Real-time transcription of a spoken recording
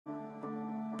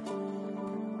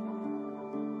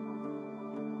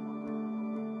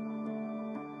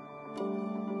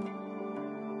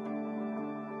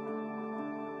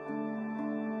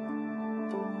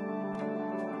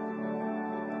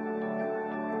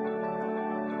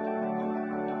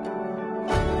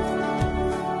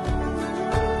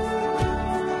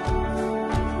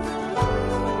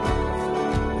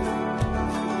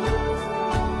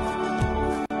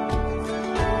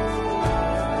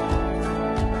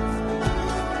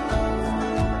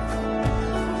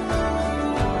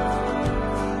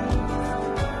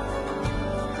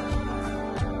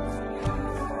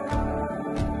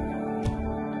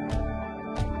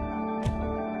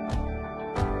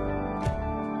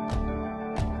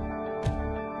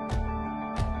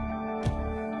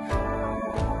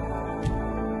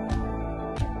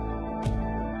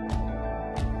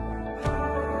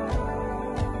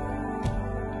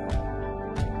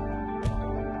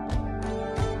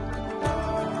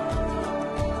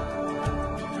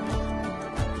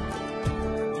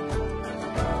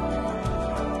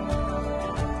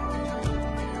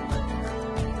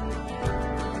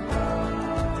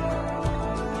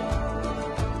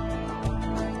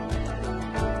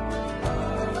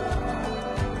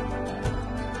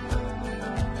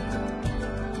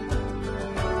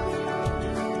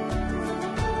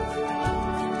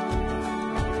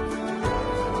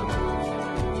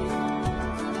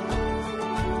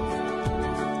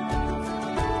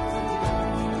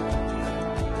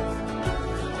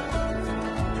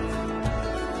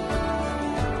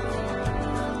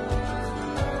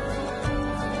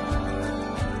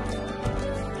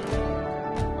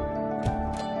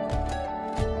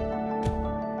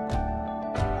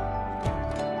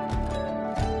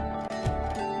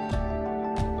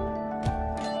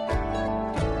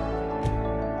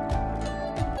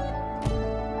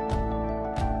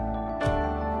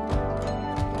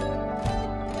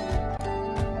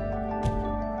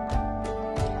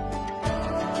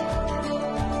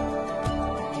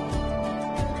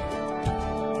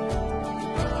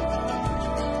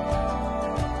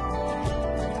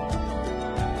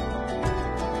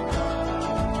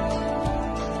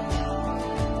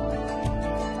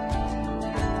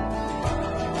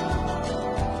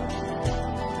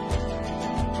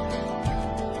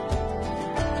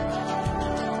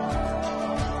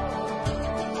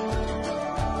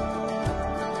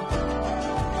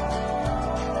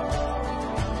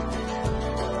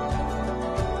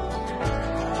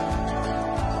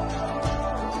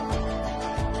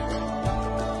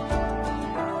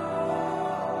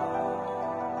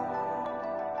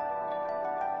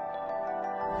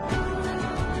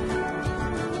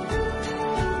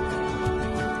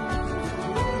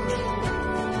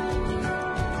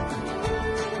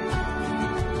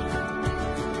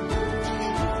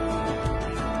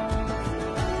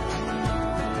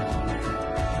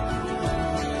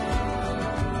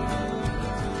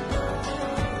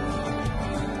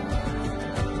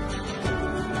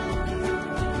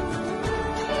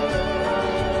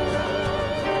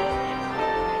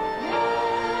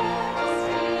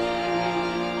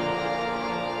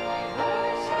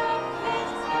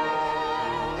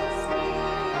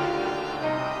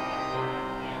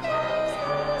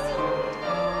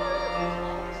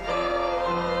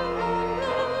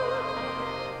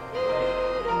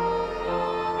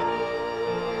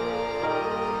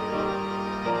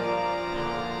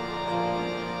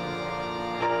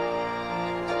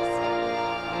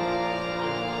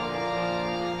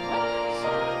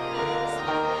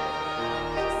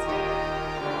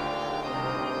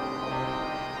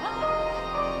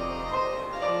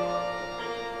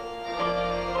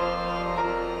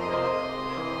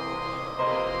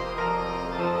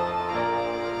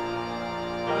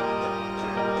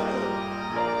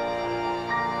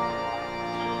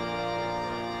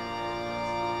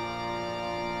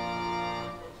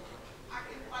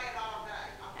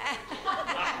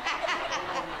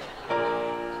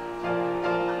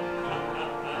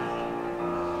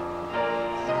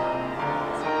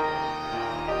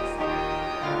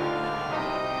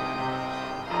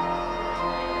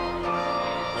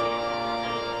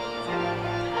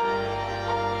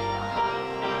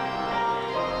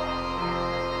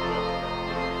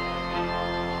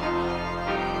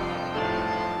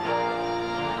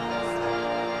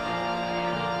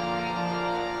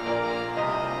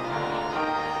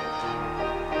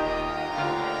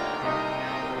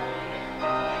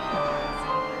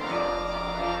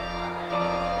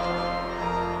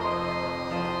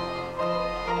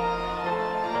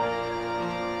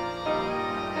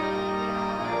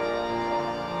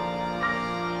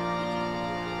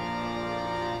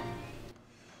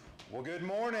Well, good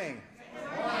morning.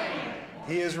 Good morning.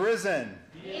 He is risen.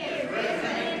 He is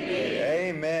risen indeed.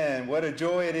 Amen. What a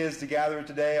joy it is to gather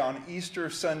today on Easter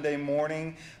Sunday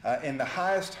morning in the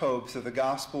highest hopes of the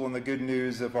gospel and the good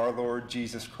news of our Lord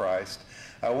Jesus Christ.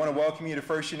 I want to welcome you to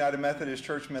First United Methodist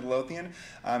Church Midlothian.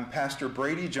 I'm Pastor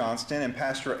Brady Johnston, and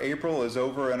Pastor April is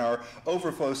over in our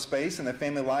overflow space in the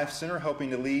Family Life Center helping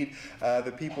to lead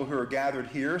the people who are gathered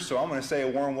here. So I'm going to say a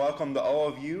warm welcome to all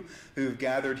of you who've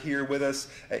gathered here with us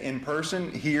in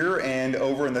person here and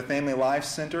over in the Family Life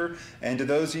Center, and to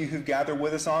those of you who've gathered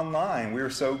with us online. We are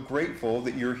so grateful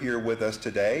that you're here with us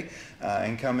today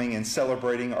and coming and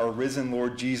celebrating our risen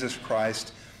Lord Jesus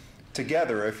Christ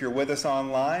together. If you're with us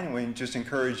online, we just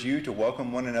encourage you to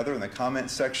welcome one another in the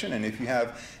comments section, and if you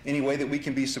have any way that we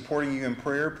can be supporting you in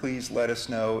prayer, please let us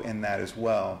know in that as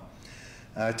well.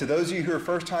 To those of you who are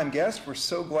first-time guests, we're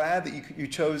so glad that you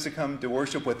chose to come to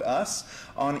worship with us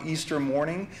on Easter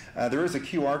morning. There is a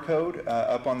QR code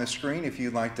up on the screen if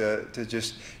you'd like to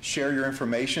just share your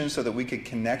information so that we could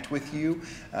connect with you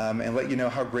and let you know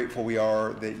how grateful we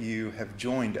are that you have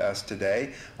joined us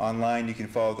today. Online, you can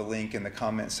follow the link in the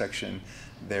comment section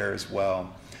there as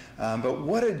well. But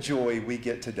what a joy we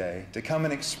get today to come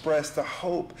and express the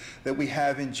hope that we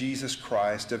have in Jesus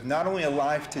Christ of not only a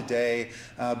life today,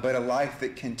 but a life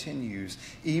that continues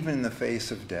even in the face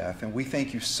of death. And we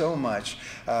thank you so much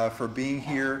for being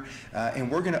here. And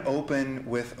we're going to open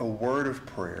with a word of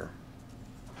prayer.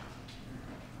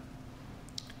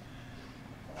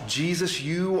 Jesus,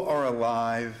 you are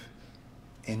alive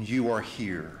and you are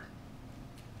here.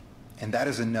 And that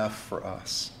is enough for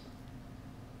us.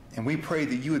 And we pray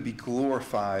that you would be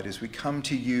glorified as we come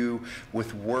to you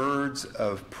with words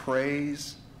of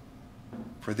praise.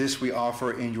 For this we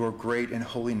offer in your great and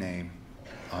holy name.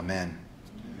 Amen.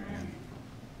 Amen.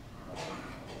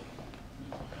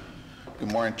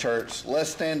 Good morning, church. Let's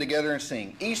stand together and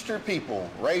sing. Easter people,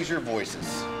 raise your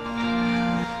voices.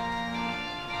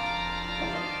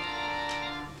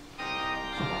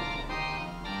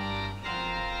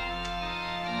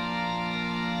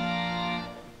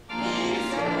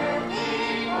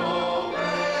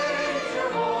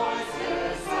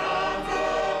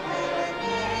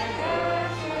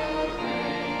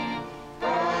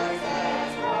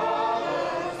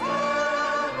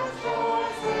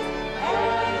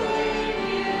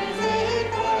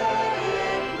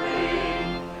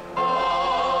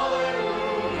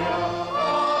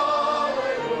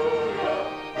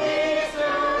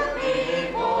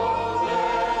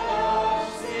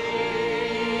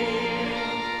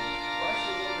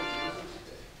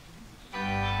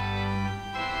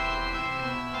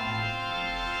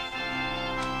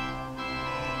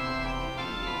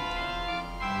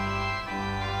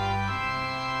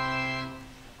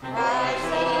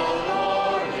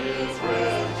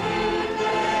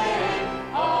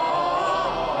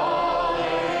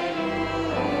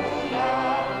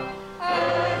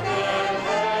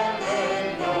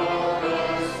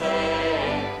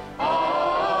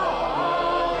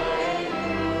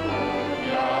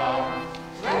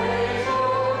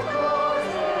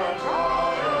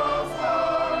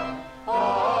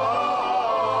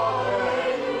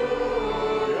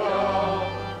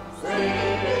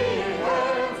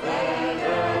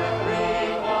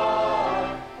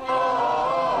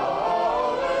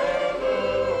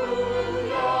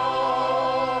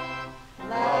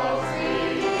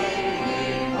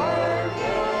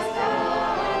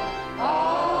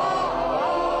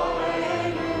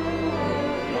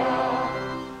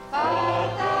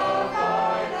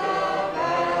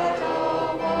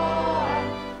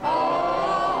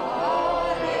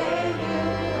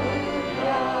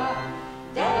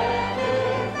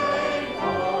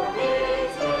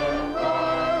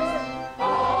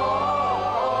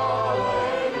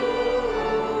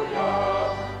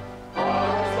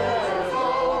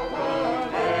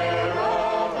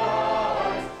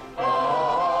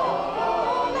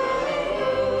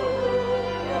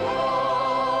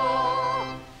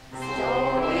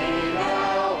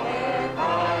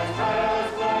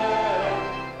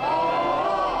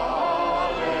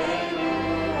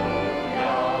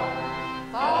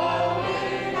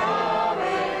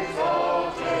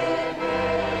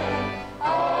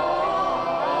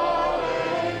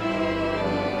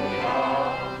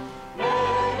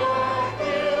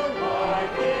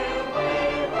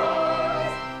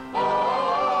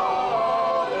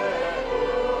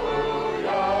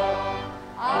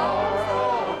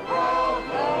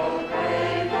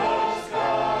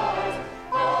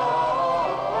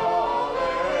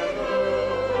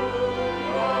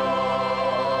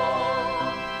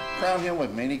 Crown him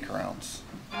with many crowns.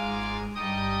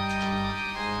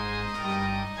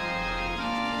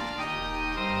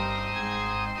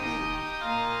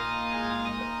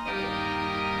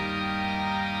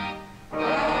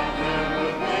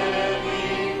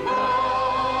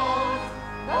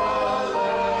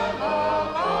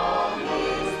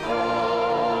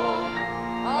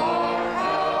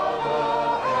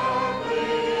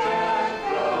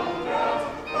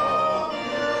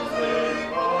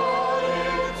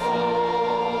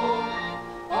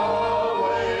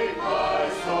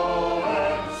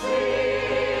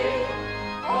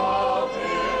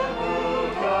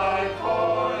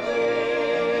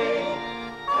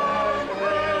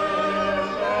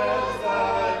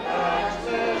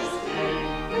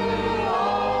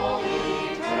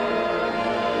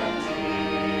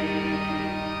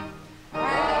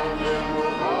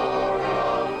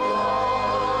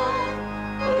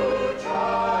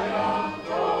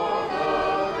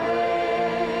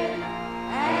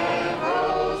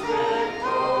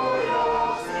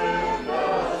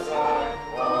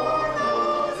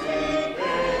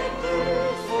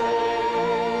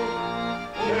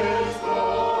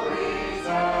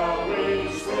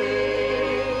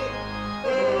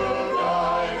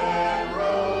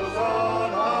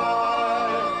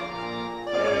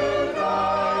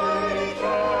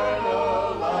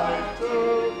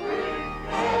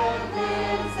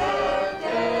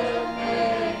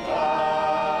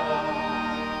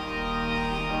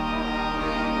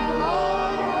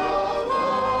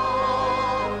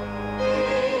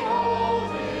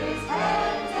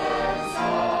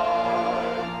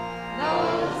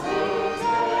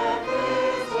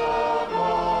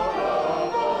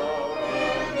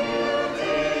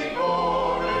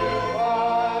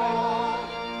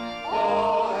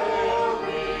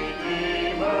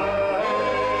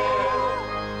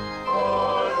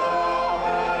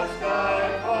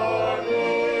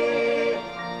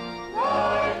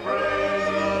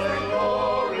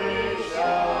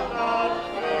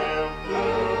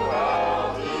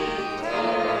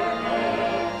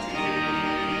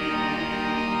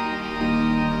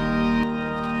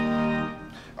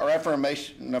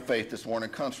 affirmation of faith this morning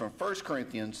comes from 1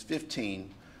 Corinthians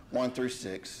 15, 1 through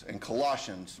 6, and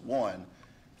Colossians 1,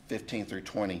 15 through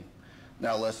 20.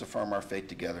 Now let's affirm our faith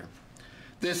together.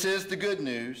 This is the good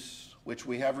news which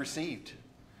we have received,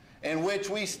 in which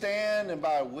we stand and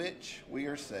by which we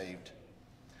are saved.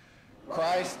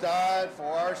 Christ died for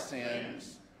our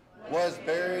sins, was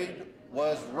buried,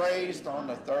 was raised on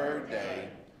the third day,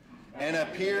 and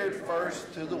appeared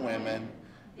first to the women,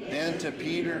 then to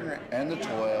Peter and the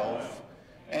 12,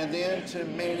 and then to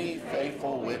many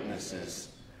faithful witnesses.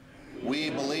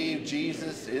 We believe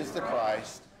Jesus is the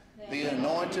Christ, the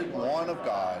anointed one of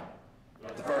God,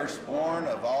 the firstborn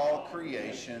of all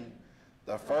creation,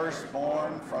 the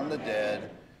firstborn from the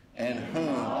dead, in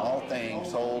whom all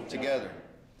things hold together,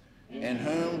 in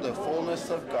whom the fullness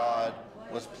of God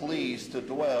was pleased to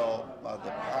dwell by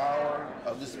the power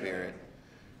of the Spirit.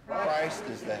 Christ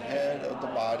is the head of the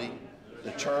body,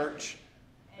 the church,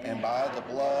 and by the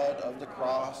blood of the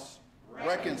cross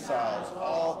reconciles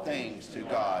all things to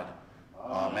God.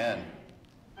 Amen.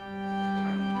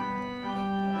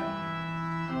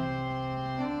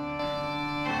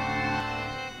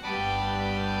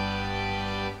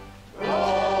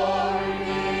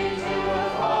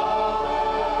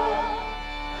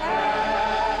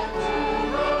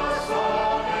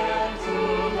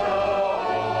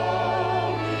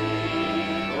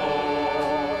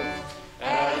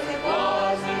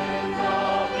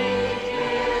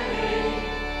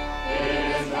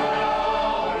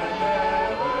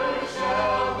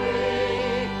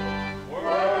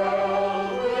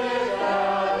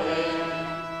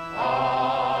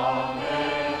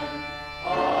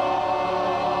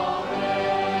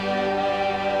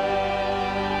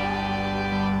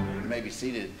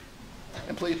 Seated.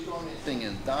 And please join me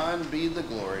singing, Thine Be the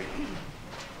Glory.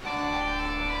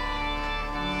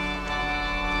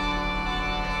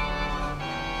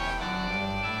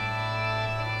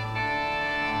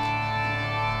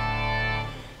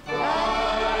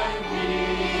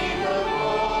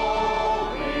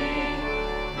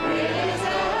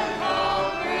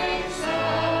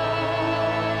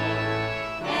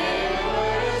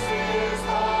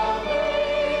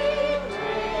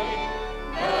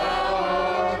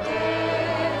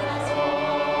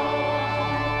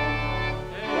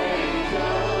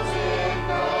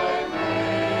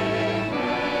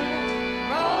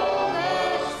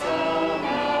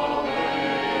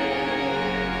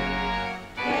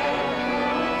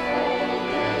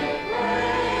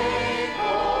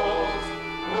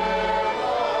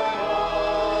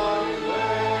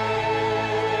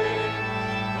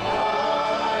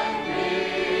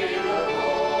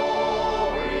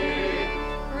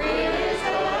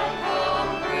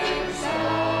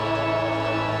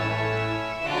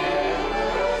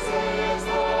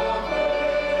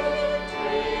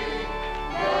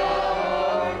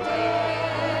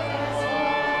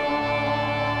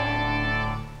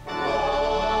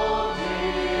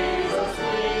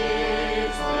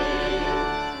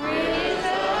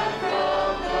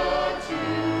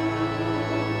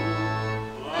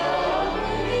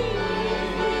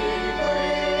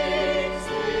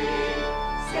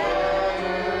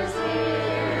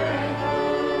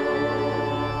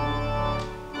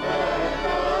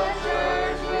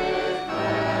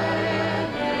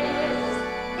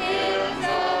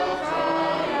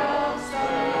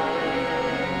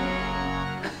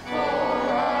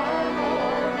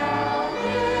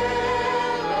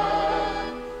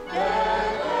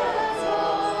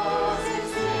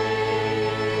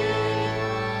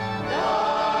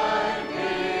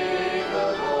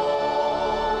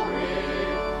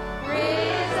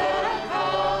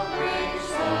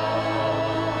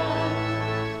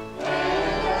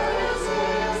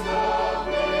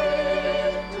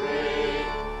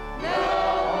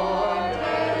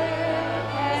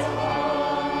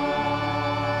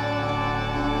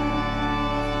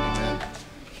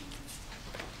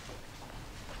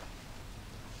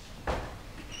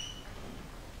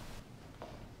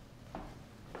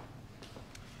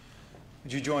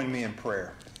 Would you join me in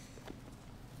prayer?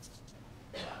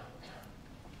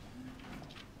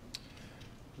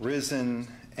 Risen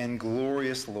and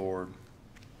glorious Lord,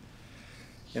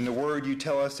 in the Word you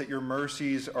tell us that your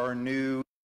mercies are new,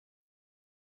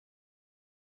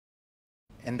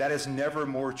 and that is never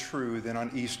more true than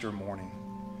on Easter morning,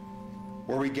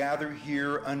 where we gather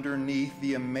here underneath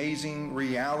the amazing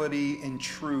reality and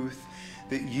truth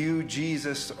that you,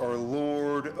 Jesus, are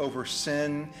Lord over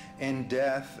sin and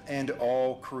death and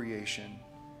all creation.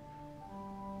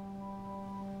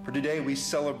 For today we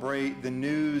celebrate the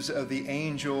news of the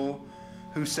angel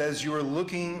who says you are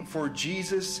looking for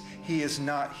Jesus. He is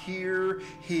not here,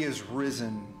 he is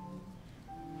risen.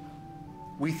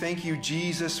 We thank you,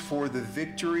 Jesus, for the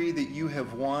victory that you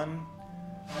have won,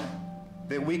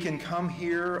 that we can come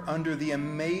here under the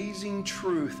amazing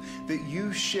truth that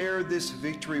you share this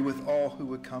victory with all who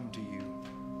would come to you.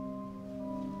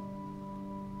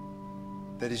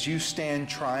 That as you stand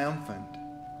triumphant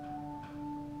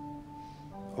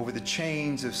over the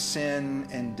chains of sin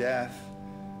and death,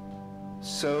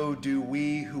 so do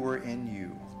we who are in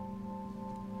you.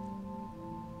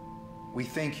 We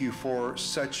thank you for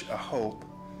such a hope,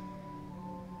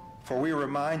 for we are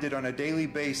reminded on a daily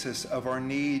basis of our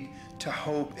need to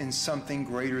hope in something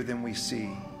greater than we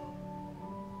see.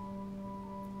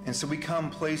 And so we come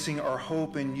placing our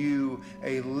hope in you,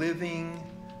 a living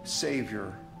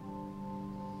Savior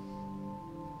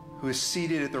who is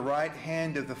seated at the right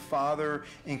hand of the Father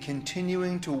and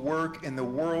continuing to work in the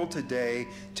world today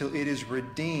till it is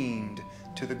redeemed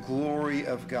to the glory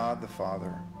of God the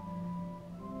Father.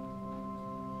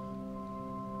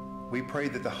 We pray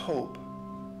that the hope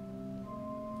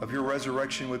of your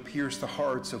resurrection would pierce the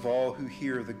hearts of all who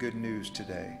hear the good news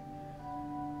today.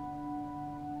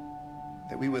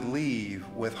 That we would leave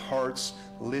with hearts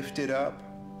lifted up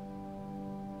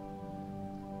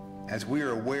as we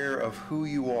are aware of who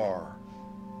you are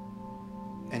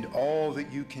and all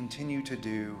that you continue to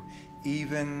do,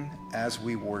 even as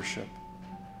we worship.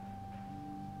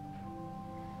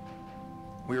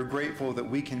 We are grateful that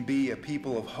we can be a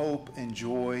people of hope and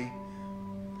joy,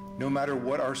 no matter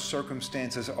what our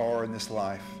circumstances are in this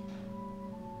life.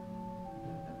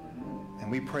 And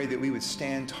we pray that we would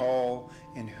stand tall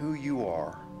in who you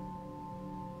are,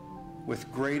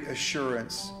 with great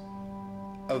assurance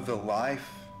of the life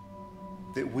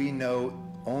that we know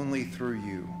only through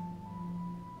you.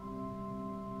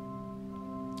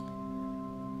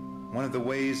 One of the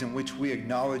ways in which we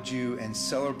acknowledge you and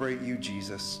celebrate you,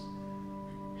 Jesus,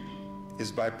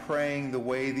 is by praying the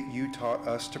way that you taught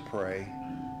us to pray.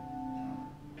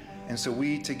 And so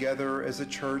we together as a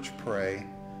church pray,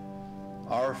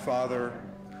 Our Father,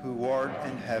 who art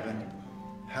in heaven,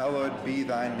 hallowed be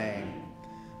thy name.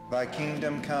 Thy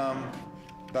kingdom come,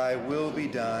 thy will be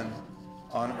done,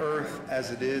 on earth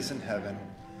as it is in heaven.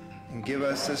 And give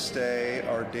us this day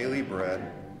our daily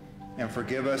bread, and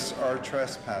forgive us our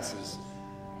trespasses,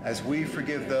 as we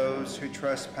forgive those who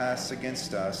trespass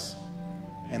against us.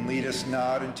 And lead us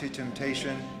not into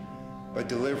temptation, but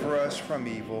deliver us from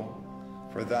evil.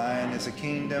 For thine is the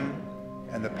kingdom,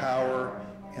 and the power,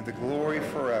 and the glory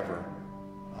forever.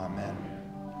 Amen.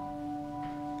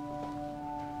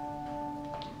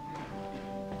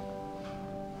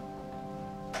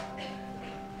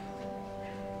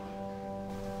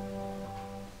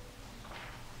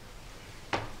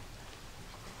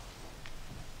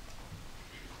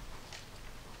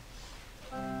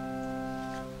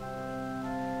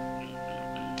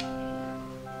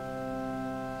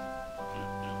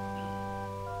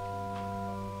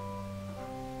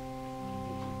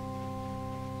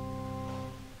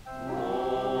 Oh.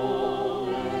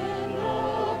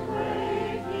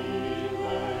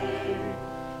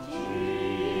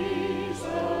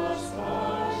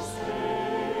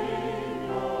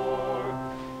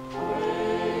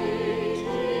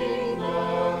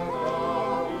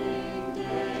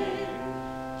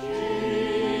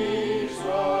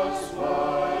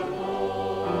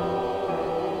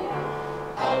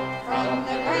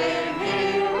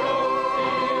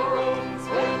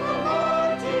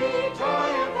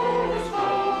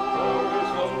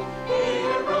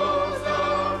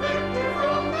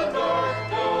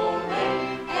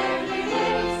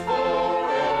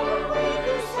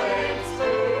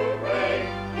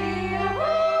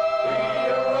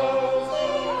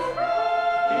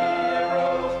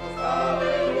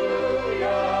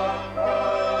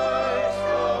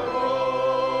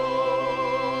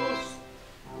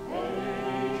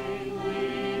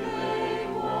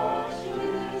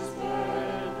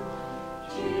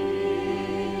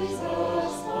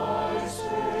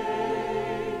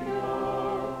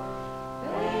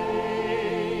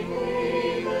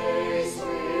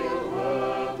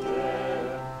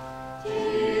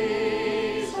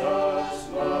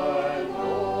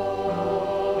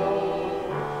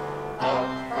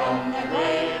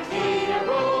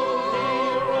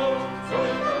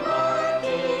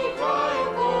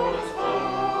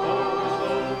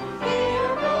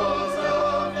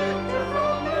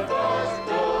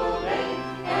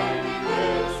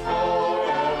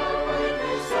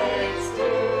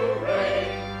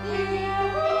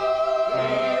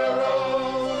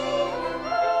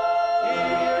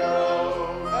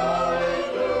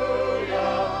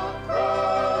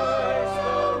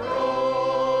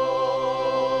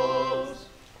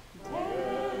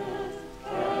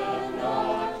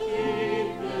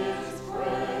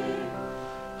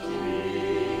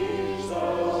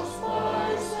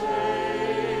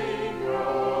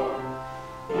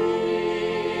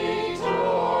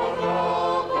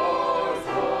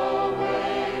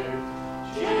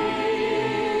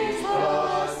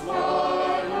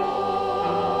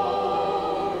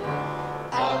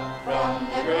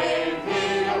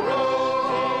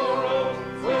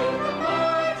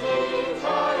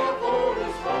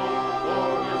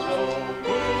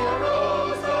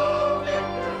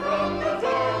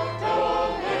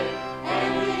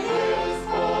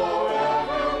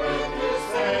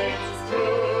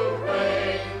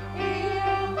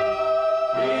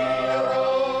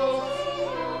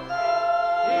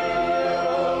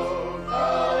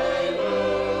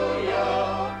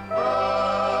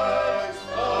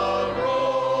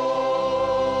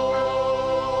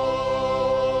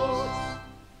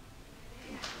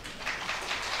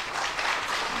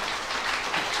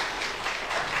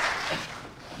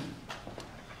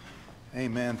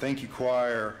 Amen. Thank you,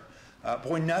 choir.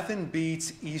 Boy, nothing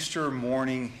beats Easter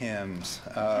morning hymns.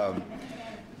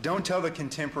 Don't tell the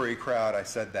contemporary crowd I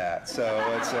said that. So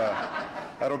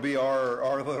that'll be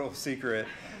our little secret.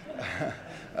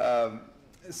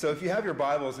 So if you have your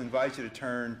Bibles, I invite you to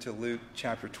turn to Luke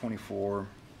chapter 24.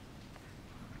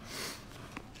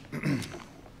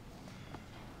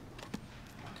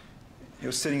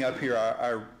 Sitting up here,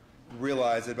 I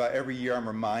realize that about every year I'm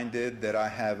reminded that I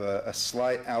have a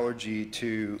slight allergy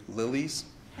to lilies.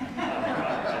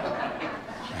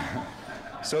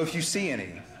 So if you see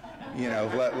any,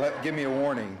 give me a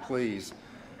warning, please.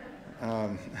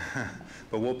 But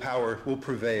we'll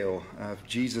prevail. If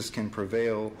Jesus can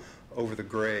prevail over the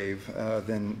grave,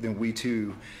 then we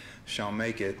too shall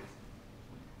make it.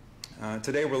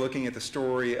 Today we're looking at the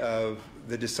story of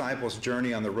the disciples'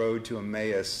 journey on the road to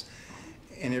Emmaus.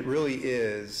 And it really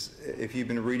is, if you've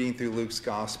been reading through Luke's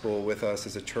gospel with us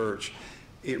as a church,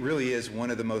 it really is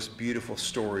one of the most beautiful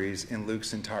stories in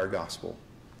Luke's entire gospel.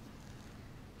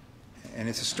 And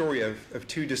it's a story of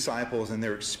two disciples and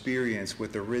their experience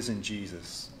with the risen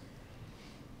Jesus.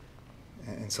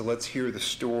 And so let's hear the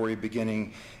story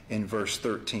beginning in verse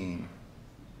 13.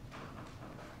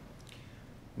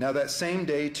 Now that same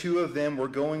day, two of them were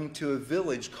going to a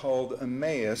village called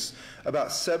Emmaus,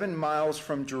 about 7 miles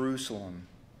from Jerusalem.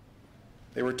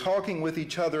 They were talking with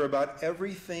each other about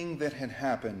everything that had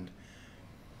happened.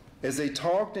 As they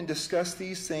talked and discussed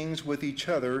these things with each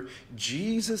other,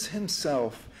 Jesus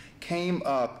himself came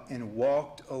up and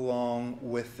walked along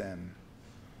with them.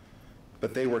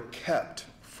 But they were kept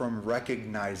from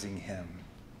recognizing him.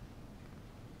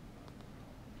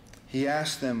 He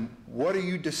asked them, "What are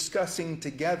you discussing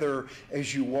together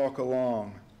as you walk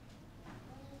along?"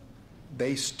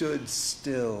 They stood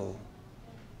still,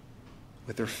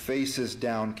 with their faces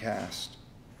downcast.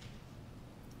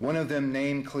 One of them,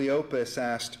 named Cleopas,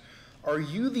 asked, "Are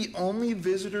you the only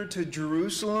visitor to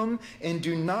Jerusalem and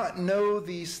do not know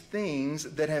these things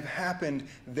that have happened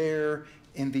there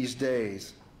in these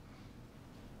days?"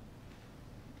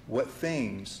 "What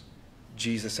things?"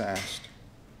 Jesus asked.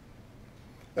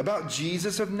 "About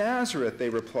Jesus of Nazareth," they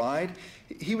replied.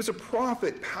 "He was a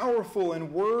prophet, powerful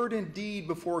in word and deed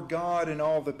before God and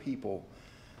all the people.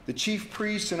 The chief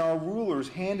priests and our rulers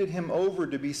handed him over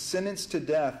to be sentenced to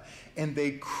death, and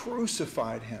they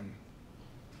crucified him.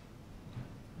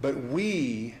 But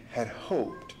we had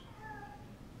hoped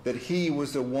that he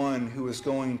was the one who was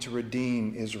going to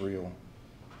redeem Israel.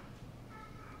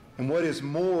 And what is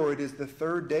more, it is the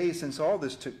third day since all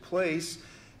this took place.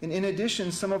 And in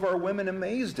addition, some of our women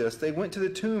amazed us. They went to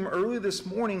the tomb early this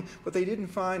morning, but they didn't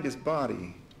find his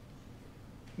body.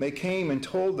 They came and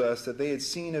told us that they had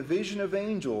seen a vision of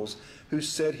angels who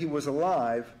said he was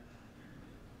alive.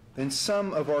 Then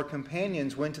some of our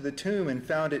companions went to the tomb and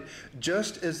found it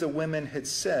just as the women had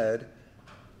said,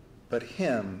 but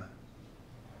him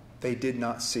they did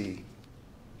not see."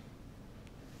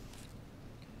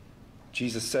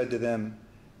 Jesus said to them,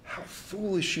 "How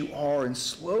foolish you are and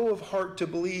slow of heart to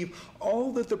believe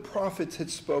all that the prophets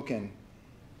had spoken.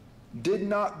 Did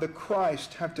not the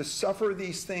Christ have to suffer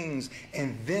these things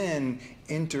and then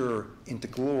enter into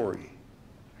glory?"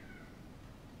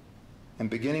 And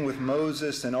beginning with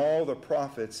Moses and all the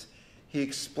prophets, he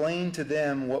explained to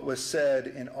them what was said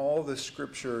in all the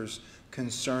scriptures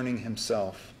concerning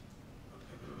himself.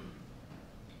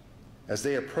 As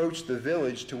they approached the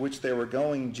village to which they were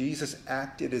going, Jesus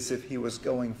acted as if he was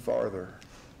going farther.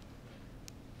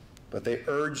 But they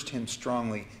urged him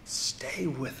strongly, "Stay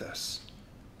with us,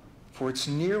 for it's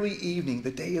nearly evening.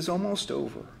 The day is almost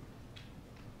over."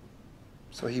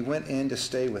 So he went in to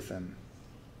stay with them.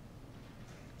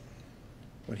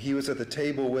 When he was at the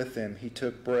table with them, he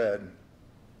took bread,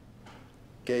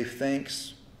 gave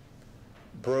thanks,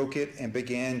 broke it, and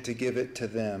began to give it to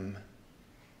them.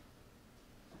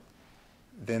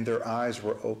 Then their eyes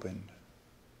were opened,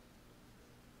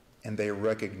 and they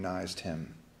recognized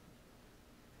him.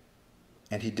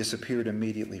 And he disappeared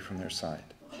immediately from their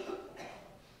sight.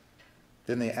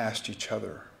 Then they asked each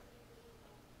other,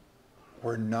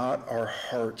 "Were not our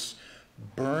hearts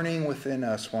burning within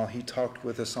us while he talked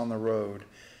with us on the road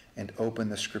and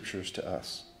opened the scriptures to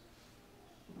us?"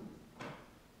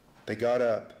 They got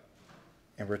up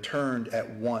and returned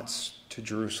at once to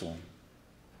Jerusalem.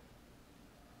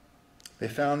 They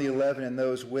found the 11 and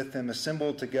those with them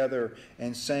assembled together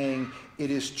and saying, "It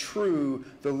is true,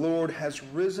 the Lord has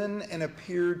risen and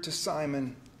appeared to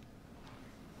Simon."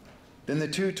 Then the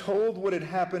two told what had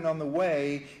happened on the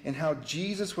way and how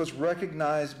Jesus was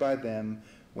recognized by them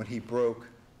when he broke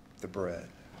the bread.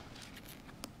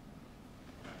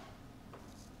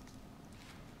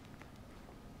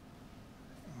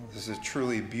 This is a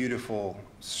truly beautiful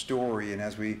story, and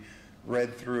as we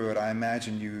read through it, I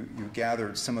imagine you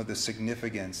gathered some of the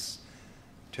significance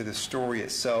to the story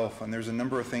itself, and there's a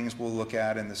number of things we'll look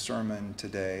at in the sermon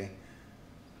today.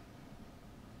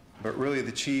 But really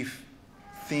the chief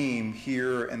theme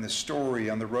here in the story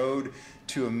on the road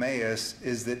to Emmaus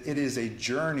is that it is a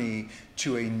journey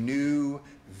to a new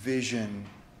vision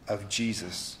of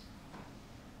Jesus.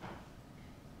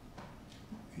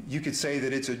 You could say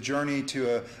that it's a journey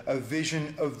to a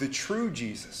vision of the true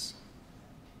Jesus.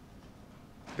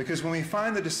 Because when we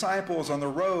find the disciples on the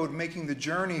road making the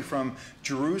journey from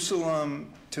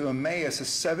Jerusalem to Emmaus, a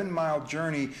 7-mile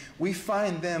journey, we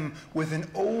find them with an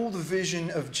old vision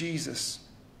of Jesus.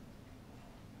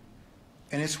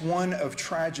 And it's one of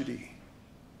tragedy.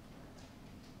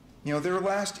 You know, their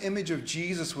last image of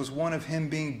Jesus was one of him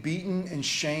being beaten and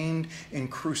shamed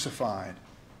and crucified.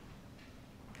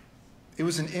 It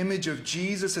was an image of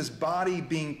Jesus' body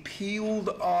being peeled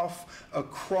off a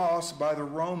cross by the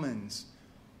Romans,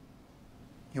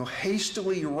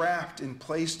 hastily wrapped and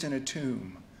placed in a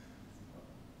tomb.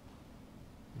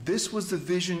 This was the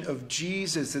vision of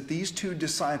Jesus that these two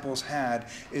disciples had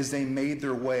as they made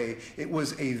their way. It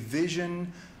was a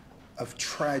vision of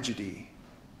tragedy.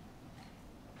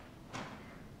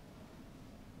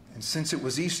 And since it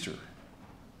was Easter,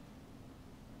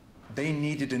 they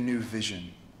needed a new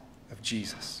vision of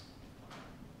Jesus.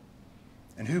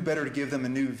 And who better to give them a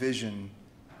new vision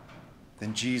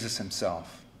than Jesus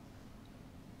himself?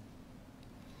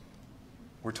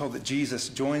 We're told that Jesus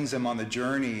joins them on the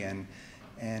journey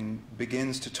and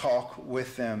begins to talk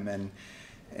with them.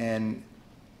 And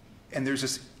there's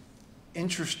this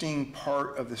interesting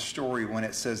part of the story when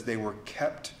it says they were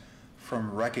kept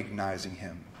from recognizing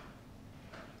him.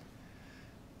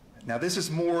 Now, this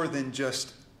is more than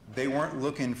just they weren't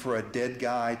looking for a dead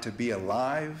guy to be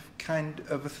alive kind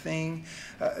of a thing.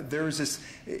 There's this,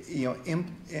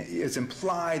 it's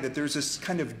implied that there's this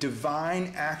kind of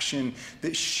divine action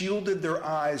that shielded their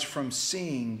eyes from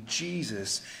seeing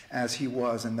Jesus as he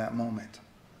was in that moment.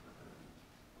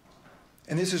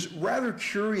 And this is rather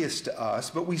curious to us,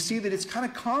 but we see that it's kind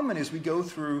of common as we go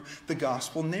through the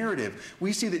gospel narrative.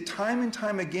 We see that time and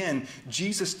time again,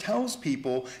 Jesus tells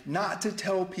people not to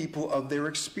tell people of their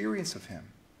experience of him.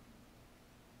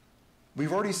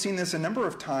 We've already seen this a number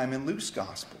of times in Luke's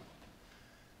gospel.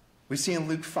 We see in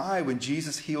Luke 5 when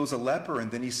Jesus heals a leper and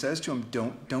then he says to him,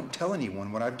 don't tell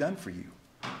anyone what I've done for you.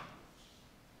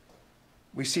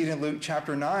 We see it in Luke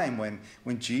chapter 9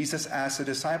 when Jesus asks the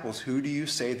disciples, who do you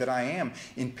say that I am?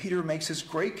 And Peter makes his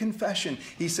great confession.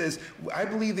 He says, I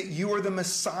believe that you are the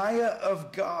Messiah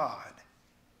of God.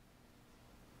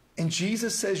 And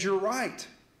Jesus says, you're right,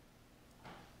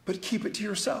 but keep it to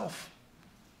yourself.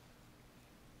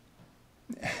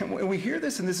 And we hear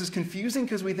this, and this is confusing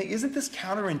because we think, isn't this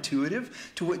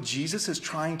counterintuitive to what Jesus is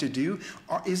trying to do?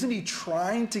 Isn't he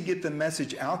trying to get the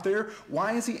message out there?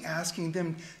 Why is he asking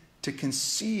them to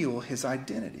conceal his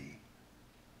identity?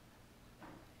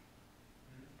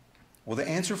 Well, the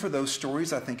answer for those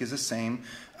stories, I think, is the same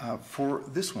for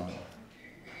this one.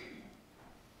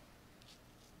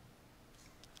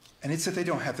 And it's that they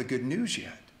don't have the good news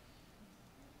yet.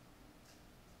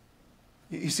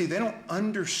 You see, they don't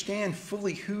understand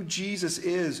fully who Jesus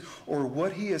is or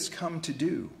what he has come to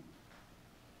do.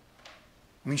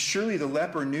 I mean, surely the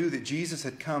leper knew that Jesus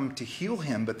had come to heal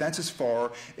him, but that's as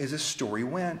far as his story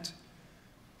went.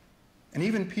 And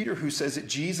even Peter, who says that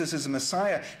Jesus is the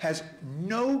Messiah, has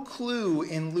no clue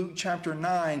in Luke chapter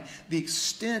 9 the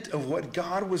extent of what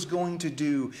God was going to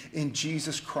do in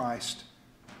Jesus Christ.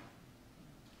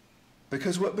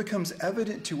 Because what becomes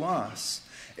evident to us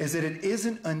is that it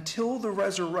isn't until the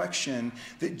resurrection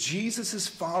that Jesus'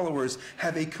 followers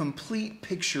have a complete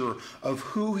picture of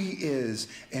who he is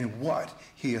and what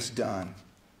he has done.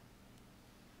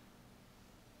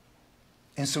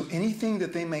 And so anything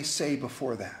that they may say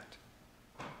before that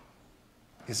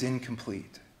is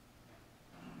incomplete.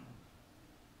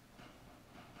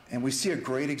 And we see a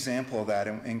great example of that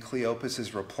in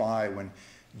Cleopas' reply when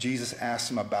Jesus asked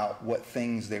him about what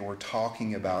things they were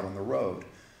talking about on the road.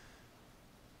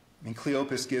 I mean,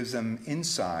 Cleopas gives them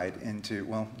insight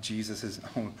into, Jesus'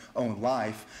 own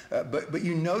life. But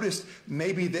you notice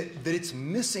maybe that it's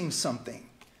missing something.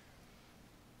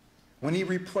 When he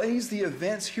replays the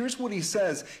events, here's what he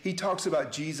says. He talks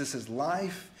about Jesus'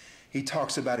 life. He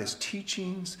talks about his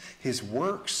teachings, his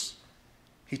works.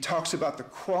 He talks about the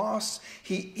cross.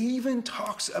 He even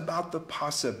talks about the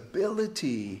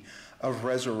possibility of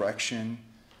resurrection.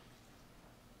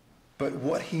 But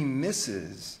what he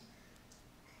misses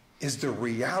is the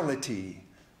reality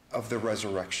of the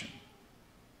resurrection.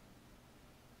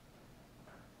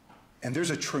 And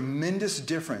there's a tremendous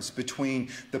difference between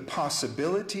the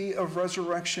possibility of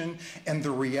resurrection and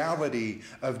the reality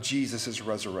of Jesus'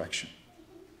 resurrection.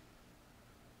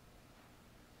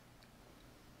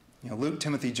 Luke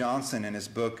Timothy Johnston, in his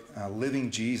book,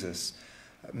 Living Jesus,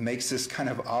 makes this kind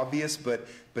of obvious, but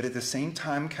at the same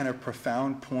time kind of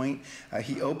profound point.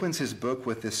 He opens his book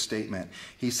with this statement.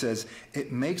 He says,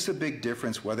 "It makes a big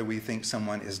difference whether we think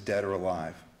someone is dead or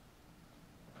alive."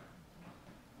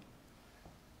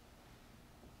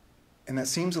 And that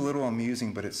seems a little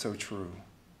amusing, but it's so true.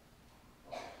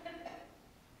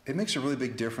 It makes a really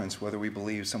big difference whether we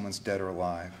believe someone's dead or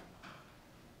alive.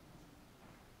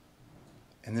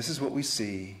 And this is what we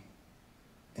see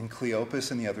in Cleopas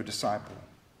and the other disciple.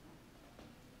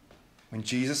 When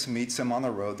Jesus meets them on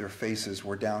the road, their faces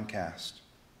were downcast.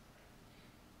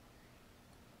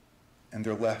 And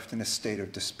they're left in a state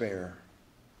of despair.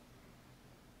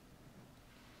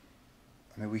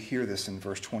 We hear this in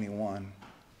verse 21.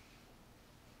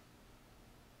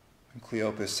 And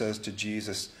Cleopas says to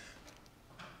Jesus,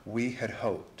 "We had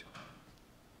hoped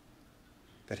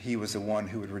that he was the one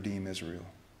who would redeem Israel."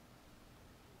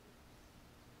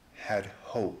 Had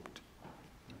hoped.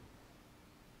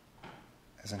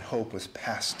 As in, hope was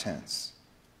past tense.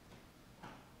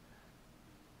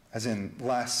 As in,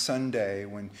 last Sunday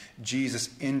when Jesus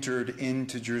entered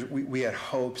into Jerusalem, we had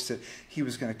hopes that he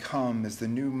was going to come as the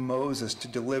new Moses to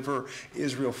deliver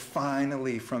Israel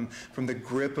finally from the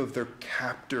grip of their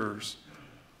captors.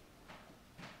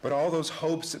 But all those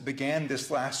hopes that began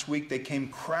this last week, they came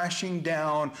crashing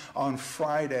down on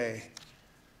Friday.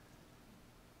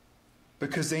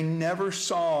 Because they never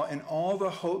saw in all the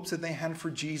hopes that they had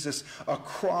for Jesus a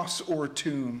cross or a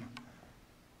tomb.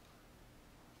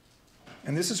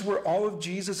 And this is where all of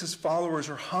Jesus' followers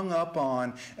are hung up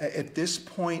on at this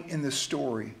point in the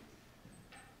story.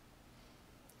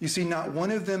 You see, not one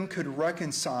of them could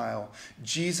reconcile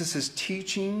Jesus'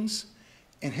 teachings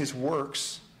and his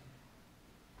works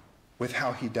with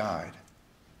how he died.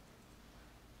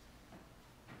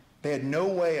 They had no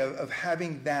way of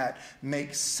having that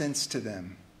make sense to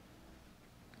them.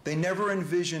 They never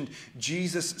envisioned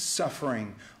Jesus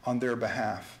suffering on their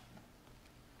behalf.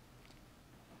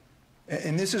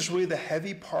 And this is really the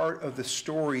heavy part of the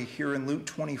story here in Luke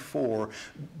 24,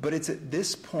 but it's at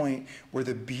this point where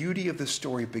the beauty of the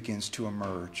story begins to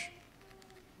emerge.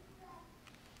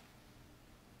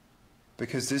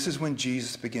 Because this is when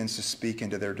Jesus begins to speak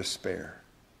into their despair.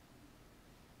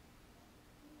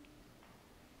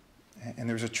 And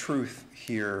there's a truth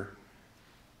here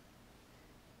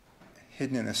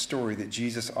hidden in the story that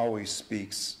Jesus always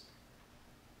speaks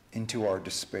into our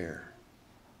despair.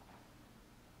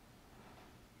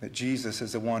 That Jesus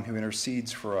is the one who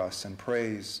intercedes for us and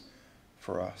prays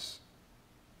for us.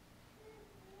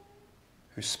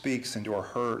 Who speaks into our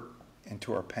hurt,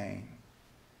 into our pain.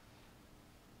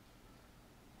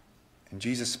 And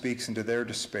Jesus speaks into their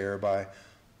despair by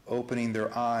opening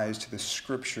their eyes to the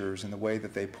scriptures in the way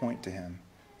that they point to him.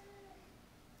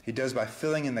 He does by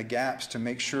filling in the gaps to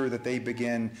make sure that they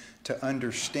begin to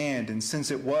understand. And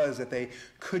since it was that they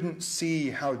couldn't see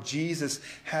how Jesus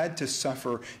had to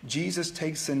suffer, Jesus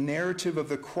takes the narrative of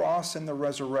the cross and the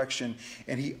resurrection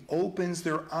and he opens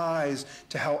their eyes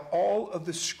to how all of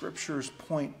the scriptures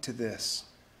point to this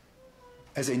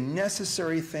as a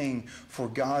necessary thing for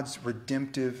God's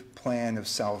redemptive plan of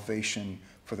salvation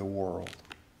for the world.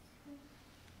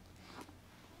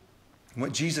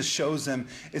 What Jesus shows them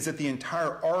is that the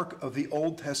entire arc of the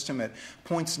Old Testament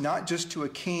points not just to a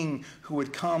king who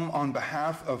would come on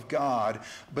behalf of God,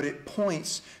 but it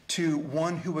points to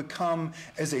one who would come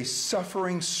as a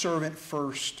suffering servant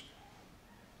first,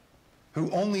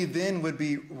 who only then would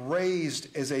be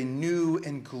raised as a new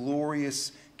and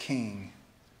glorious king.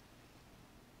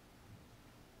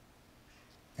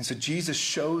 And so Jesus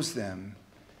shows them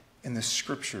in the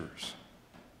scriptures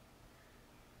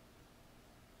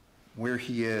where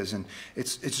he is. And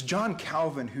it's John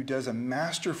Calvin who does a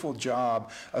masterful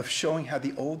job of showing how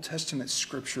the Old Testament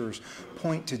scriptures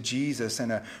point to Jesus.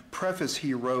 And a preface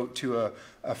he wrote to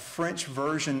a French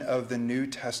version of the New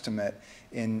Testament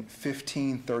in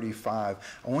 1535.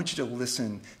 I want you to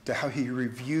listen to how he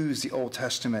reviews the Old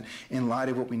Testament in light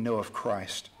of what we know of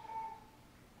Christ.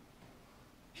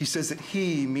 He says that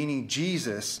he, meaning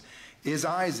Jesus, is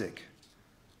Isaac,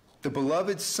 the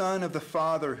beloved son of the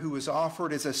Father, who was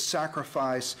offered as a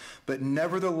sacrifice, but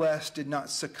nevertheless did not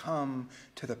succumb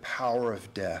to the power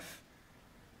of death.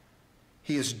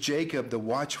 He is Jacob, the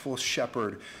watchful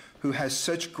shepherd, who has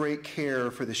such great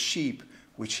care for the sheep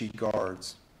which he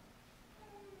guards.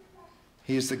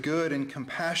 He is the good and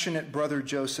compassionate brother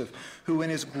Joseph, who in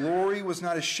his glory was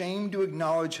not ashamed to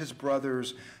acknowledge his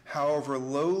brothers, however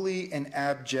lowly and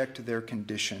abject their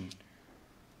condition.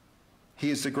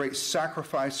 He is the great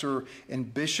sacrificer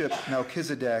and Bishop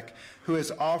Melchizedek, who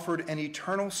has offered an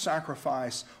eternal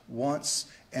sacrifice once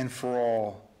and for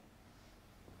all.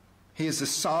 He is the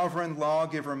sovereign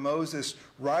lawgiver Moses,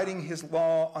 writing his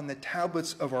law on the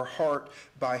tablets of our heart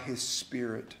by his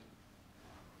Spirit.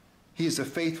 He is a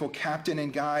faithful captain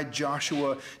and guide,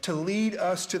 Joshua, to lead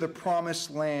us to the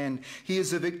promised land. He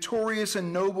is a victorious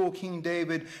and noble King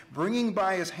David, bringing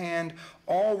by his hand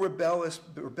all rebellious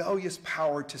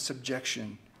power to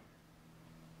subjection.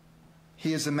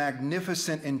 He is a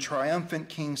magnificent and triumphant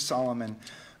King Solomon,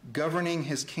 governing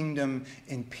his kingdom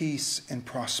in peace and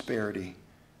prosperity.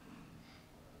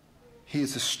 He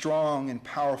is a strong and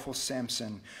powerful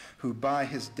Samson, who by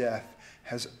his death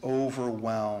has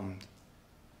overwhelmed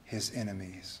his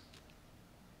enemies.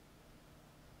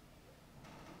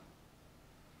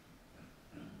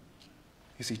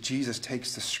 You see, Jesus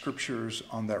takes the scriptures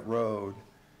on that road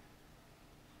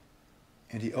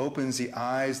and he opens the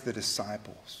eyes of the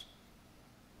disciples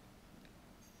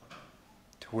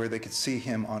to where they could see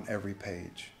him on every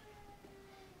page.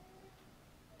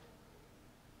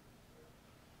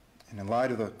 And in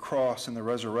light of the cross and the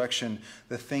resurrection,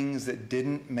 the things that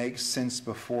didn't make sense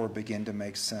before begin to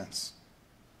make sense.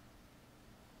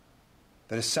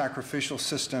 That a sacrificial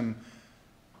system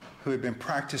who had been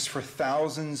practiced for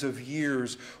thousands of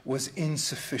years was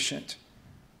insufficient.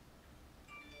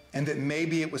 And that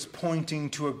maybe it was pointing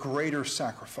to a greater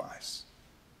sacrifice.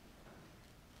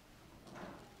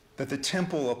 That the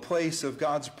temple, a place of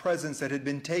God's presence that had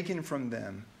been taken from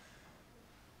them,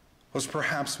 was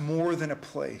perhaps more than a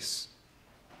place,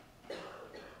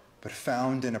 but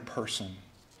found in a person.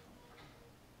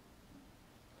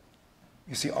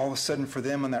 You see, all of a sudden for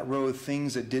them on that road,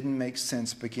 things that didn't make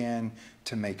sense began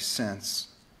to make sense.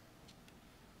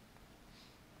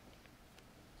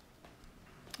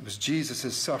 It was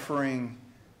Jesus' suffering,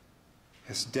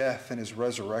 his death, and his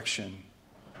resurrection,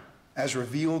 as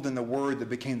revealed in the Word, that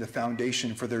became the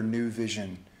foundation for their new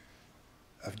vision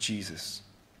of Jesus.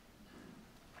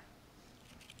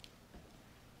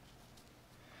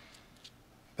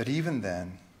 But even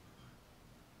then,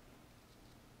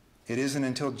 it isn't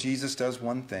until Jesus does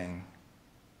one thing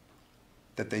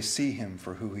that they see him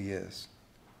for who he is.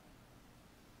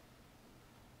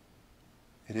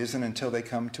 It isn't until they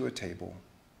come to a table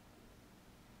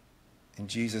and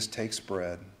Jesus takes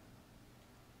bread,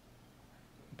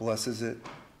 blesses it,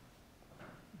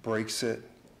 breaks it,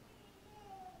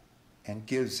 and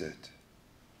gives it,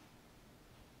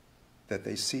 that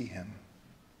they see him.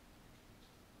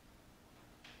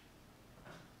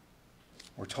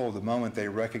 We're told the moment they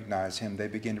recognize him, they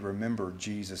begin to remember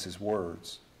Jesus'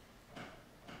 words.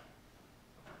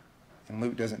 And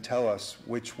Luke doesn't tell us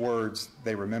which words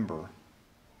they remember.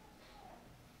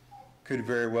 Could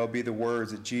very well be the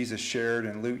words that Jesus shared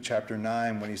in Luke chapter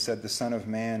 9 when he said, "The Son of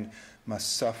Man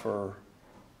must suffer,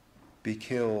 be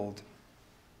killed,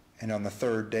 and on the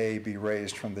third day be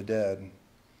raised from the dead."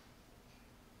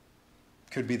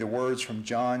 Could be the words from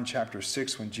John chapter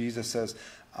 6 when Jesus says,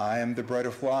 "I am the bread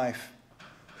of life,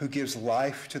 who gives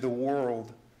life to the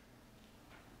world,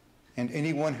 and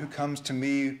anyone who comes to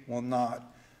me will not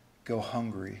go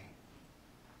hungry."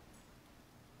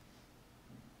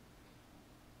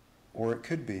 Or it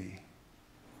could be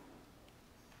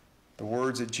the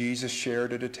words that Jesus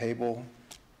shared at a table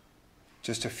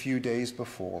just a few days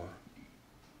before,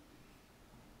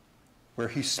 where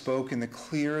he spoke in the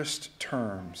clearest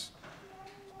terms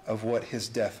of what his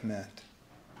death meant.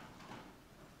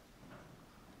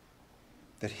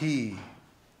 That he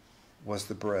was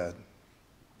the bread.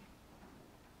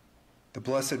 The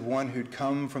blessed one who'd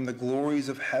come from the glories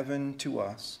of heaven to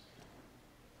us,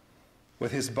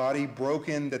 with his body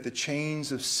broken that the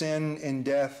chains of sin and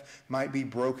death might be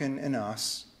broken in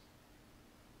us,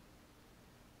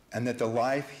 and that the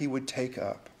life he would take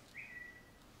up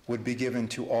would be given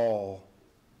to all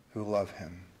who love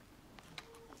him.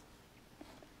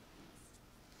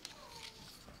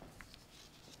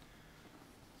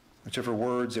 Whichever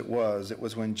words it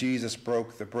was when Jesus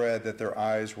broke the bread that their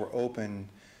eyes were open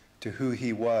to who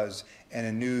he was, and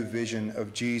a new vision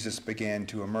of Jesus began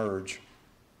to emerge.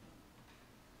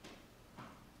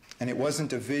 And it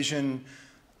wasn't a vision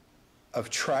of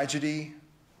tragedy,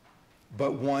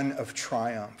 but one of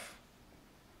triumph.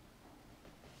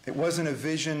 It wasn't a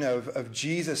vision of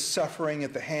Jesus suffering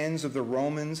at the hands of the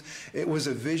Romans. It was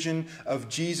a vision of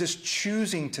Jesus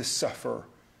choosing to suffer,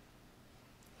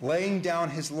 laying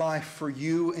down his life for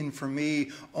you and for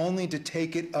me, only to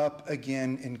take it up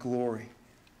again in glory.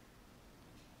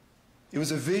 It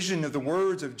was a vision of the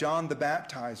words of John the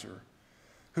Baptizer,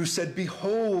 who said,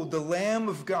 "Behold, the Lamb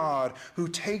of God who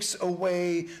takes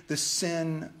away the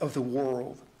sin of the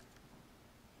world."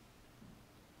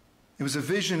 It was a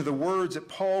vision of the words that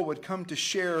Paul would come to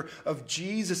share of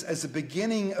Jesus as the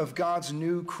beginning of God's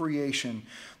new creation,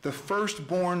 the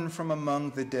firstborn from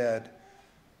among the dead,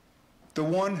 the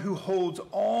one who holds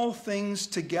all things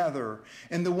together,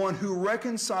 and the one who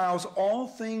reconciles all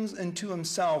things unto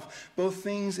himself, both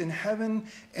things in heaven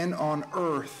and on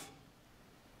earth,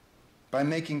 by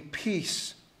making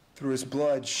peace through his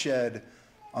blood shed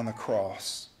on the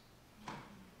cross.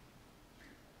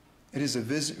 It is a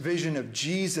vision of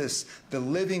Jesus, the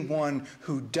living one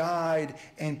who died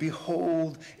and,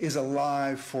 behold, is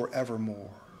alive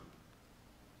forevermore.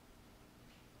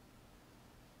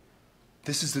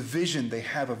 This is the vision they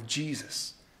have of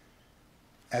Jesus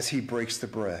as he breaks the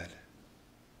bread.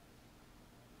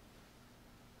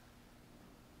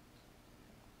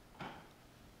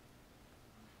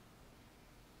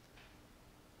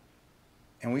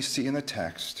 And we see in the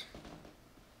text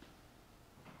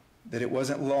that it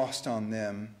wasn't lost on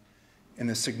them in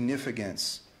the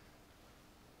significance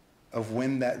of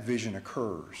when that vision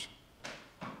occurs.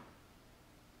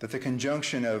 That the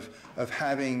conjunction of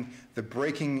having the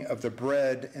breaking of the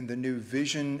bread and the new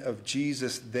vision of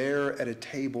Jesus there at a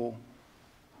table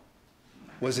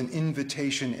was an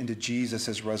invitation into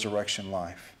Jesus' resurrection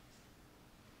life.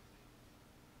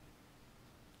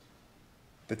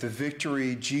 That the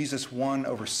victory Jesus won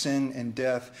over sin and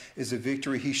death is a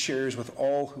victory he shares with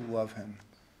all who love him,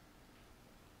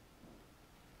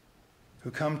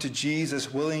 who come to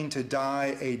Jesus willing to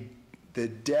die the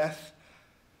death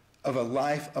of a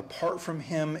life apart from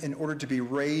him in order to be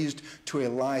raised to a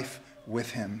life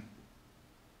with him.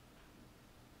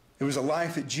 It was a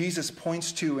life that Jesus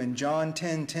points to in John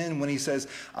 10:10 when he says,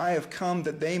 "I have come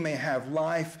that they may have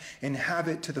life and have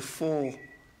it to the full."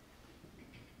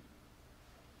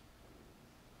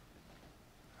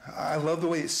 I love the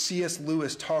way C.S.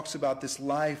 Lewis talks about this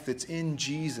life that's in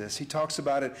Jesus. He talks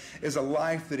about it as a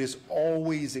life that is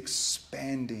always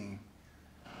expanding.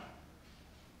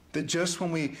 That just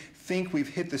when we think we've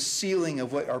hit the ceiling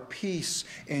of what our peace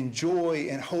and joy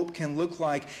and hope can look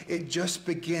like, it just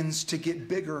begins to get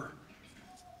bigger.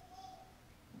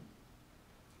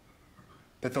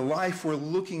 That the life we're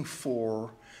looking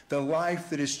for, the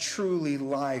life that is truly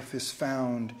life, is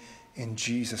found in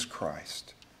Jesus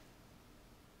Christ.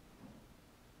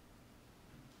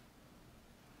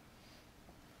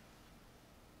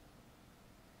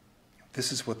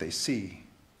 This is what they see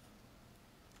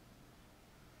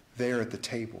there at the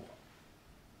table.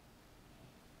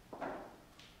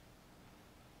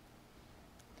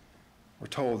 We're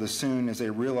told as soon as they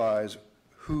realize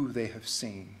who they have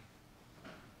seen,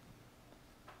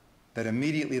 that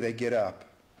immediately they get up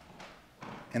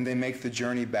and they make the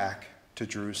journey back to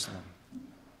Jerusalem.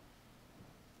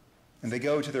 And they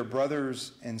go to their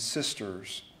brothers and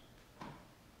sisters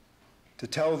to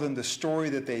tell them the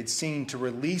story that they'd seen, to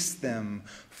release them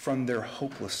from their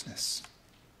hopelessness.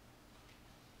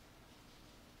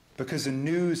 Because the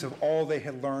news of all they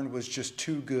had learned was just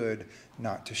too good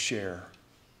not to share.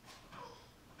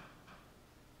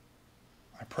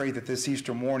 I pray that this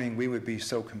Easter morning we would be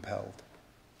so compelled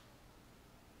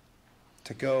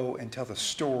to go and tell the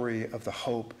story of the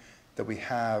hope that we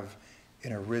have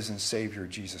in a risen Savior,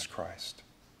 Jesus Christ.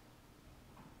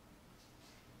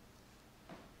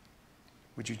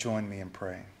 Would you join me in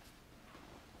praying?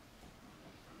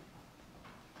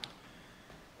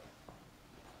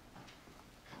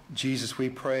 Jesus, we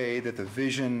pray that the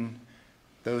vision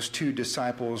those two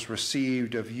disciples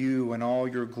received of you and all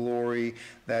your glory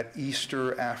that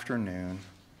Easter afternoon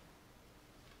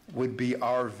would be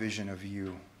our vision of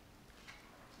you.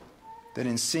 That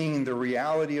in seeing the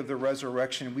reality of the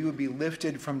resurrection, we would be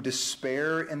lifted from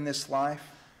despair in this life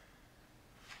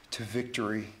to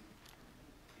victory.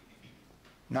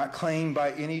 Not claimed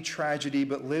by any tragedy,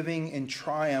 but living in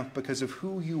triumph because of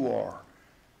who you are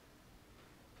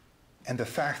and the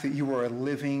fact that you are a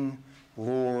living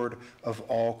Lord of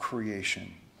all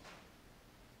creation.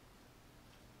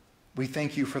 We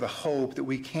thank you for the hope that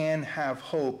we can have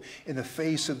hope in the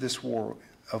face of this world,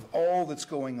 of all that's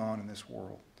going on in this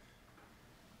world.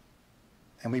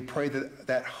 And we pray that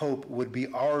that hope would be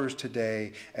ours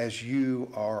today as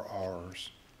you are ours.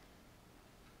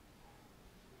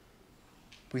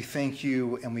 We thank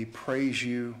you and we praise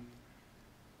you,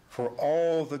 for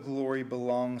all the glory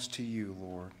belongs to you,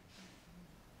 Lord.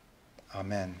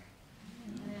 Amen.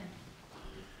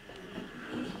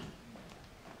 Amen.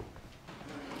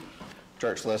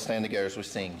 Church, let's stand together as we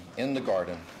sing "In the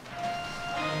Garden."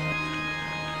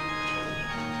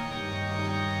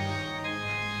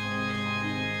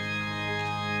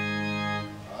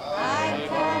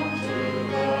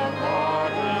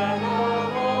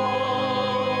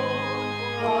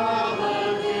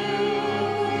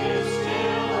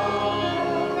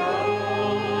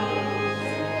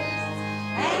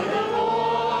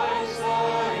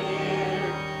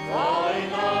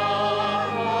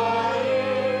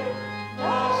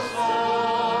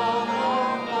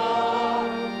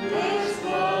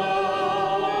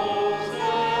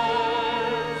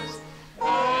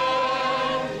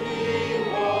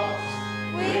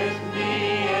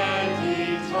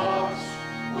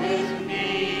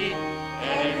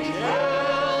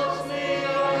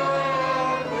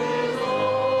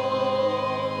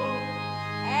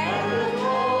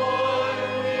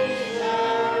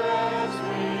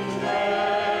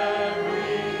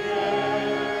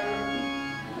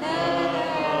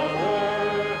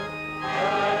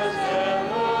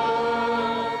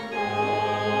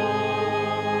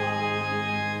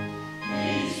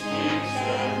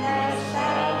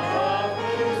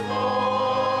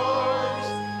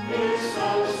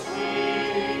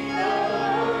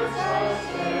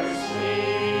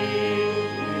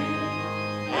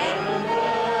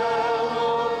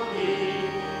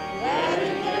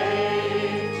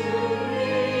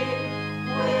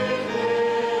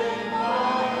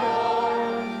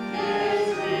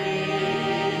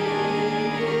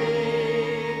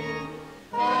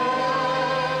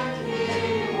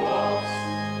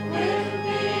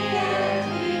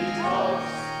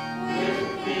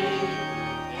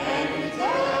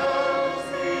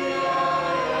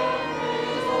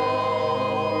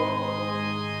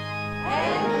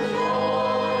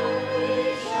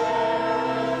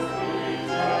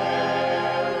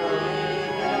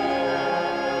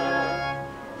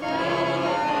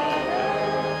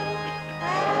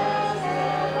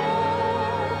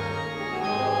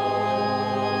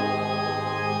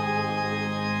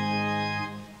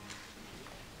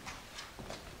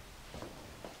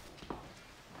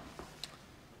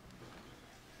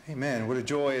 Amen. What a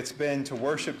joy it's been to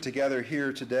worship together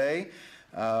here today.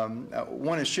 I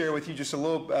want to share with you just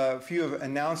a few of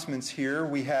announcements here.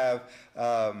 We have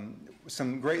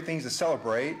some great things to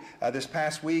celebrate. This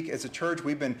past week as a church,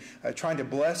 we've been trying to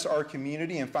bless our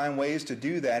community and find ways to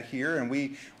do that here. And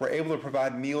we were able to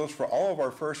provide meals for all of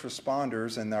our first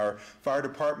responders and our fire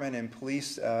department and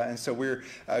police. And so we're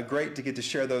great to get to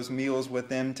share those meals with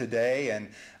them today. And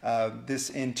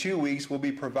in 2 weeks, we'll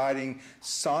be providing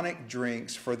sonic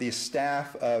drinks for the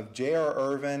staff of J.R.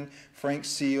 Irvin, Frank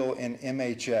Seal, and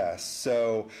MHS.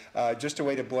 So just a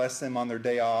way to bless them on their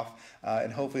day off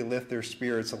and hopefully lift their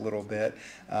spirits a little bit.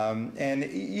 And,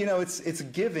 you know, it's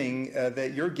giving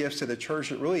that your gifts to the church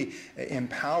that really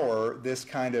empower this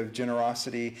kind of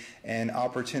generosity and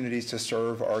opportunities to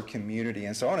serve our community.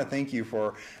 And so I want to thank you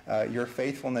for your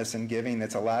faithfulness in giving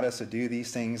that's allowed us to do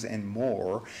these things and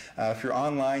more. If you're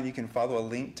online, you can follow a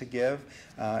link to give.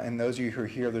 And those of you who are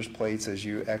here, there's plates as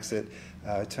you exit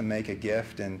to make a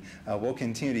gift. And we'll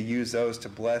continue to use those to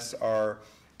bless our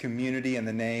community in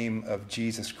the name of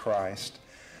Jesus Christ.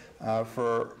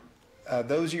 For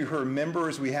those of you who are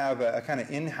members, we have a kind of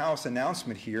in-house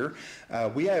announcement here.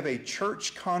 We have a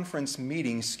church conference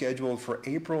meeting scheduled for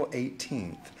April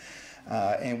 18th.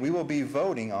 And we will be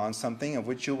voting on something of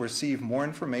which you'll receive more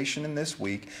information in this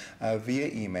week via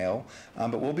email.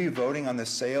 But we'll be voting on the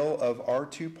sale of our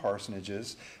 2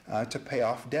 parsonages to pay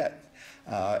off debt.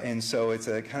 And so it's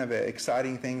a kind of an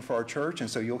exciting thing for our church, and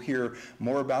so you'll hear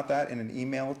more about that in an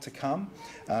email to come.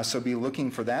 So be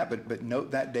looking for that, but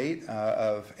note that date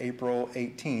of April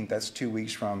 18th. That's 2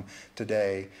 weeks from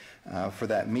today for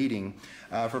that meeting.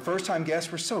 For first-time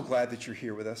guests, we're so glad that you're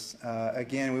here with us.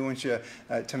 Again, we want you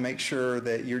to make sure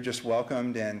that you're just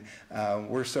welcomed, and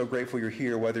we're so grateful you're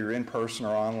here, whether you're in person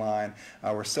or online.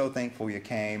 We're so thankful you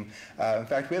came. In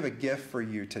fact, we have a gift for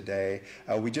you today.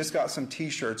 We just got some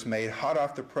T-shirts made hot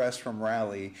off the press from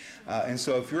Raleigh. And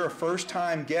so if you're a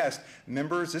first-time guest,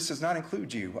 members, this does not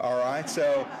include you, all right?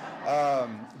 So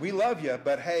we love you,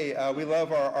 but hey, we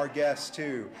love our guests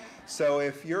too. So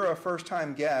if you're a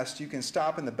first-time guest, you can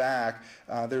stop in the back.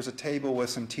 There's a table with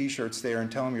some T-shirts there,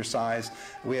 and tell them your size.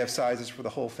 We have sizes for the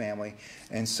whole family.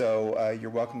 And so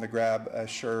you're welcome to grab a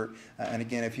shirt. And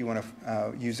again, if you want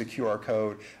to use a QR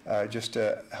code just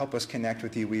to help us connect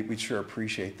with you, we'd sure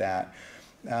appreciate that.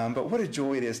 But what a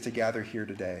joy it is to gather here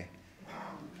today.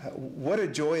 What a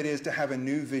joy it is to have a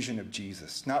new vision of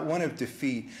Jesus, not one of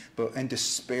defeat and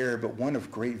despair, but one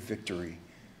of great victory,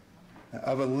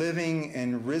 of a living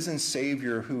and risen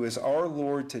Savior who is our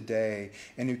Lord today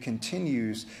and who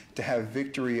continues to have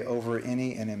victory over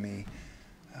any enemy.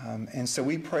 And so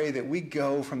we pray that we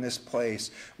go from this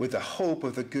place with the hope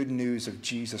of the good news of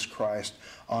Jesus Christ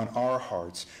on our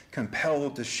hearts,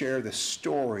 compelled to share the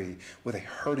story with a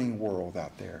hurting world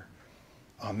out there.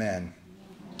 Amen.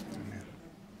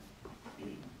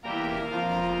 Amen.